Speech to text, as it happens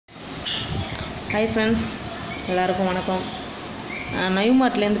Hi friends, எல்லாருக்கும் வணக்கம்.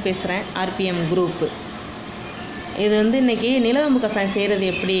 நயுமார்ட்லேருந்து பேசுகிறேன். RPM group. இது இன்றைக்கி நிலவேம்பு கஷாயம் செய்கிறது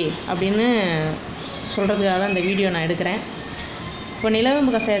எப்படி அப்படின்னு சொல்கிறதுக்காக தான் இந்த வீடியோ நான் எடுக்கிறேன். இப்போ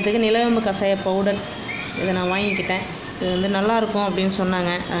நிலவேம்பு கஷாயத்துக்கு நிலவேம்பு கஷாய பவுடர் இதை நான் வாங்கிக்கிட்டேன். இது நல்லாயிருக்கும் அப்படின்னு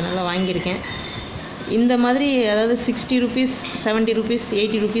சொன்னாங்க, அதனால் வாங்கியிருக்கேன். இந்த மாதிரி அதாவது 60 rupees, 70 rupees,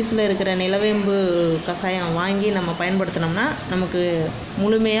 80 rupeesல இருக்கிற நிலவேம்பு கஷாயம் வாங்கி நம்ம பயன்படுத்தினோம்னா நமக்கு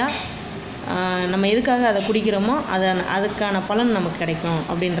முழுமையாக நம்ம எதுக்காக அதை குடிக்கிறோமோ அதுக்கான பலன் நமக்கு கிடைக்கும்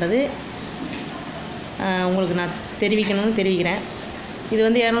அப்படின்றது உங்களுக்கு நான் தெரிவிக்கிறேன். இது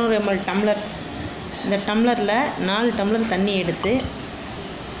 200 ml டம்ளர். இந்த டம்ளரில் 4 டம்ளர் தண்ணி எடுத்து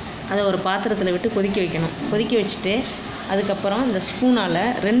அதை ஒரு பாத்திரத்தில் விட்டு கொதிக்க வைக்கணும். கொதிக்க வச்சுட்டு அதுக்கப்புறம் இந்த ஸ்பூனால்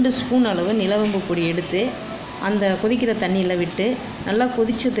 2 ஸ்பூன் அளவு நிலவேம்பு பொடி எடுத்து அந்த கொதிக்கிற தண்ணியில் விட்டு நல்லா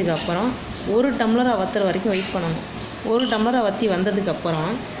கொதித்ததுக்கப்புறம் 1 டம்ளரை வத்துற வரைக்கும் வெயிட் பண்ணணும். 1 டம்ளரை வற்றி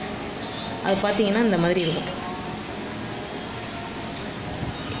வந்ததுக்கப்புறம் அது பார்த்திங்கன்னா இந்த மாதிரி இருக்கும்.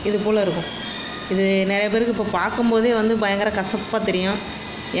 இது போல் இருக்கும். இது நிறைய பேருக்கு இப்போ பார்க்கும்போதே பயங்கர கசப்பாக தெரியும்.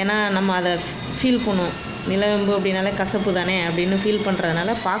 ஏன்னா நம்ம அதை ஃபீல் பண்ணுவோம். நிலவேம்பு அப்படின்னாலே கசப்பு தானே அப்படின்னு ஃபீல்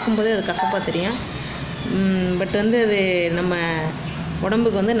பண்ணுறதுனால பார்க்கும்போதே அது கசப்பாக தெரியும். பட் அது நம்ம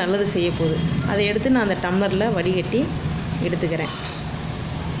உடம்புக்கு நல்லது செய்ய போகுது. அதை எடுத்து நான் அந்த டம்ளரில் வடிகட்டி எடுத்துக்கிறேன்.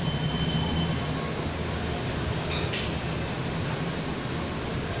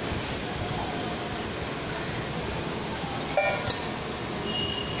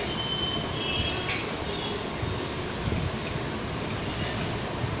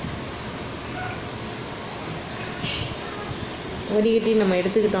 வடிகட்டி நம்ம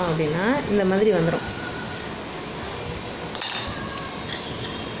எடுத்துக்கிட்டோம் அப்படின்னா இந்த மாதிரி வந்துடும்.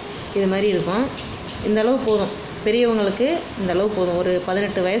 இது மாதிரி இருக்கும். இந்த அளவு போதும். பெரியவங்களுக்கு இந்த அளவு போதும். ஒரு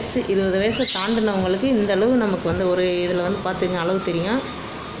 18 வயசு 20 வயசு தாண்டினவங்களுக்கு இந்த அளவு நமக்கு ஒரு இதில் பார்த்துங்க அளவு தெரியும்.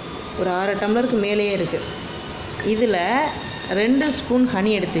 ஒரு 6 டம்ளருக்கு மேலேயே இருக்குது. இதில் 2 ஸ்பூன்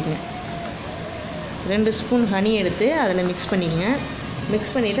ஹனி எடுத்துக்கங்க. 2 ஸ்பூன் ஹனி எடுத்து அதில் மிக்ஸ் பண்ணிக்கங்க.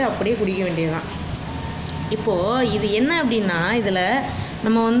 மிக்ஸ் பண்ணிவிட்டு அப்படியே குடிக்க வேண்டியதுதான். இப்போது இது என்ன அப்படின்னா, இதில்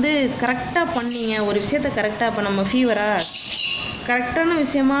நம்ம கரெக்டாக பண்ணிங்க ஒரு விஷயத்த கரெக்டாக, இப்போ நம்ம ஃபீவராக கரெக்டான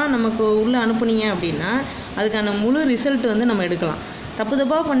விஷயமாக நமக்கு உள்ளே அனுப்புனீங்க அப்படின்னா அதுக்கான முழு ரிசல்ட் நம்ம எடுக்கலாம்.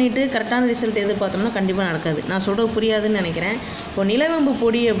 தப்பாக பண்ணிவிட்டு கரெக்டான ரிசல்ட் எதிர்பார்த்தோம்னா கண்டிப்பாக நடக்காது. நான் சொல்கிறது புரியாதுன்னு நினைக்கிறேன். இப்போ நிலவேம்பு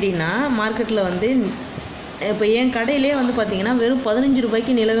பொடி அப்படின்னா மார்க்கெட்டில் இப்போ என் கடையிலே பார்த்திங்கன்னா வெறும் 15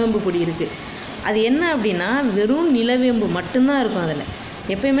 ரூபாய்க்கு நிலவேம்பு பொடி இருக்குது. அது என்ன அப்படின்னா வெறும் நிலவேம்பு மட்டும்தான் இருக்கும். அதில்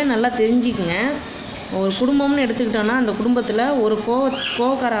எப்பயுமே நல்லா தெரிஞ்சுக்குங்க. ஒரு குடும்பம்னு எடுத்துக்கிட்டோன்னா அந்த குடும்பத்தில் ஒரு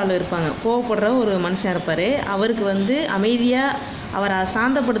கோவக்கார ஆள் இருப்பாங்க. கோவப்படுற ஒரு மனுஷன் இருப்பார். அவருக்கு அமைதியாக அவரை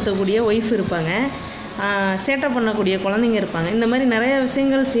சாந்தப்படுத்தக்கூடிய ஒய்ஃப் இருப்பாங்க. சேட்டை பண்ணக்கூடிய குழந்தைங்க இருப்பாங்க. இந்த மாதிரி நிறைய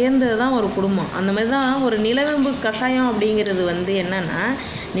விஷயங்கள் சேர்ந்தது தான் ஒரு குடும்பம். அந்த மாதிரி தான் ஒரு நிலவேம்பு கஷாயம் அப்படிங்கிறது என்னென்னா,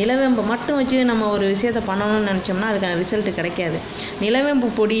 நிலவேம்பை மட்டும் வச்சு நம்ம ஒரு விஷயத்தை பண்ணணும்னு நினச்சோம்னா அதுக்கான ரிசல்ட்டு கிடைக்காது. நிலவேம்பு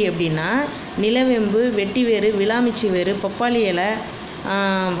பொடி அப்படின்னா நிலவேம்பு, வெட்டிவேறு, விளாமிச்சி வேறு, பப்பாளி இலை,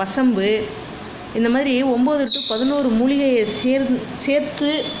 வசம்பு, இந்த மாதிரி 9 to 11 மூலிகையை சேர்த்து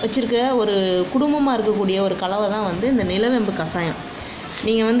வச்சுருக்க ஒரு குடும்பமாக இருக்கக்கூடிய ஒரு கலவை தான் இந்த நிலவேம்பு கஷாயம்.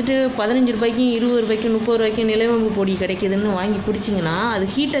 நீங்கள் 15 ரூபாய்க்கும் 20 ரூபாய்க்கும் 30 ரூபாய்க்கும் நிலவேம்பு பொடி கிடைக்கிதுன்னு வாங்கி குடிச்சிங்கன்னா அது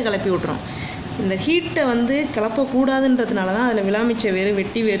ஹீட்டை கிளப்பி விட்டுரும். இந்த ஹீட்டை கிளப்பக்கூடாதுன்றதுனால தான் அதில் விளாமிச்ச வேறு,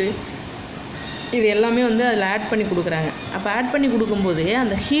 வெட்டி வேறு இது எல்லாமே அதில் ஆட் பண்ணி கொடுக்குறாங்க. அப்போ ஆட் பண்ணி கொடுக்கும்போது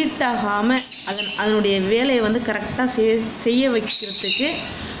அந்த ஹீட் ஆகாமல் அதனுடைய வேலையை கரெக்டாக செய்ய வைக்கிறதுக்கு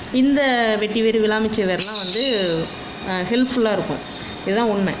இந்த வெட்டி வேறு, விளாமிச்ச வேறுலாம் ஹெல்ப்ஃபுல்லாக இருக்கும்.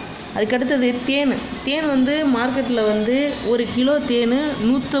 இதுதான் உண்மை. அதுக்கடுத்தது தேன் மார்க்கெட்டில் 1 கிலோ தேன்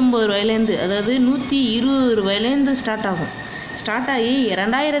 150 ரூபாயிலேருந்து, அதாவது 120 ரூபாயிலேருந்து ஸ்டார்ட் ஆகும். ஸ்டார்ட் ஆகி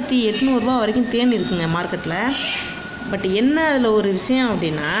 2800 ரூபா வரைக்கும் தேன் இருக்குங்க மார்க்கெட்டில். பட் என்ன அதில் ஒரு விஷயம்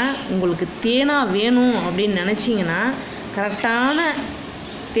அப்படின்னா, உங்களுக்கு தேனாக வேணும் அப்படின்னு நினச்சிங்கன்னா கரெக்டான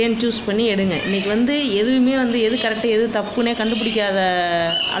தேன் சூஸ் பண்ணி எடுங்க. இன்றைக்கி எதுவுமே எது கரெக்டு எது தப்புன்னே கண்டுபிடிக்காத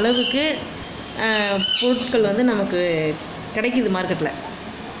அளவுக்கு பொருட்கள் நமக்கு கிடைக்கிது மார்க்கெட்டில்,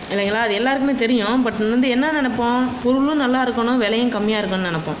 இல்லைங்களா? அது எல்லாருக்குமே தெரியும். பட் என்ன நினைப்போம், பொருளும் நல்லா இருக்கணும், விலையும் கம்மியாக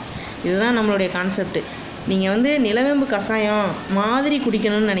இருக்கணும்னு நினைப்போம். இதுதான் நம்மளுடைய கான்செப்ட்டு. நீங்கள் நிலவேம்பு கஷாயம் மாதிரி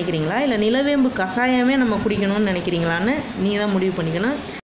குடிக்கணும்னு நினைக்கிறீங்களா, இல்லை நிலவேம்பு கஷாயமே நம்ம குடிக்கணும்னு நினைக்கிறீங்களான்னு நீங்கள் தான் முடிவு பண்ணிக்கணும்.